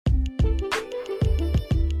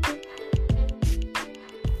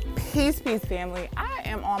Peace, family. I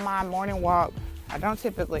am on my morning walk. I don't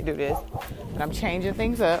typically do this, but I'm changing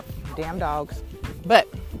things up. Damn dogs. But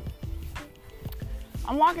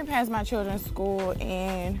I'm walking past my children's school,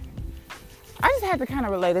 and I just had to kind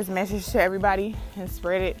of relay this message to everybody and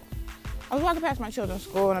spread it. I was walking past my children's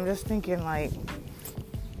school, and I'm just thinking, like,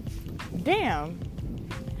 damn,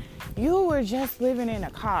 you were just living in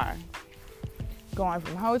a car, going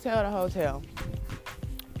from hotel to hotel,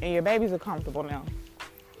 and your babies are comfortable now.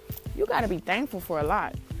 You got to be thankful for a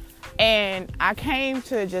lot. And I came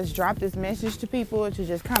to just drop this message to people to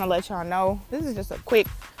just kind of let y'all know. This is just a quick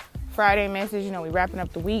Friday message. You know, we wrapping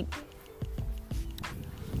up the week.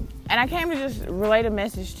 And I came to just relate a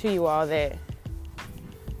message to you all that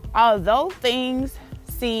although things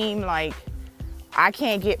seem like I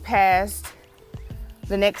can't get past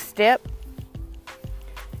the next step,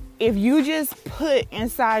 if you just put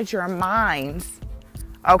inside your minds,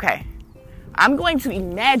 okay, I'm going to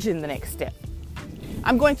imagine the next step.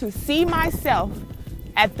 I'm going to see myself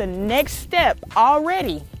at the next step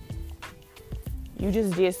already. You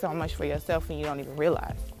just did so much for yourself and you don't even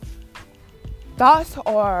realize. Thoughts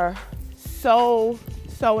are so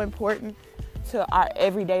important to our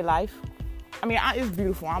everyday life. I mean, it's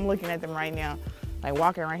beautiful. I'm looking at them right now, like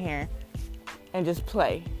walking right here and just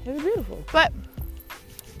play. It's beautiful. But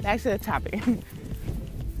back to the topic.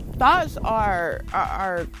 Thoughts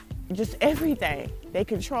are just everything. They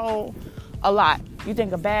control a lot. You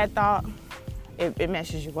think a bad thought, it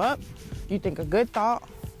messes you up. You think a good thought,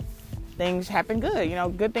 things happen good. You know,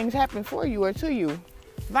 good things happen for you or to you.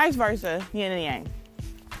 Vice versa, yin and yang.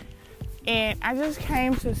 And I just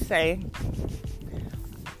came to say,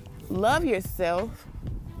 love yourself,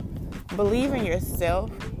 believe in yourself,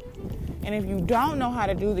 and if you don't know how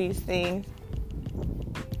to do these things,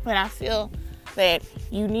 then I feel that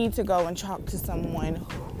you need to go and talk to someone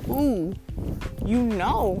who you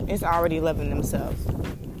know is already loving themselves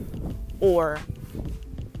or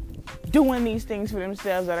doing these things for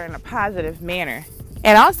themselves that are in a positive manner.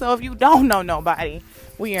 And also, if you don't know nobody,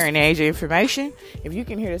 we are in the age of information. If you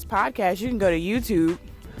can hear this podcast, you can go to YouTube,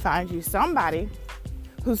 find you somebody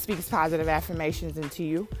who speaks positive affirmations into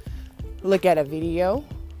you. Look at a video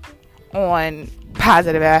on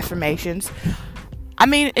positive affirmations. I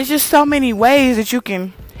mean, it's just so many ways that you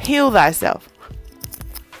can heal thyself.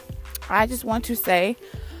 I just want to say,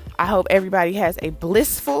 I hope everybody has a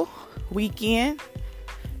blissful weekend.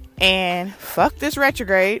 And fuck this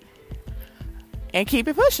retrograde. And keep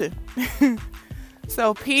it pushing.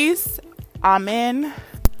 So peace. Amen.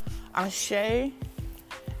 Ashe. And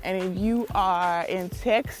if you are in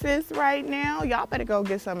Texas right now, y'all better go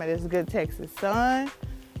get some of this good Texas sun.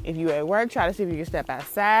 If you at work, try to see if you can step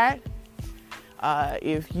outside.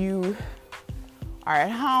 If you are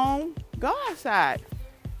at home, go outside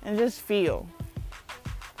and just feel.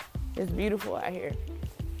 It's beautiful out here.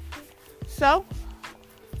 So,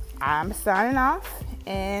 I'm signing off,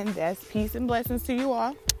 and that's peace and blessings to you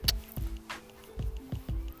all.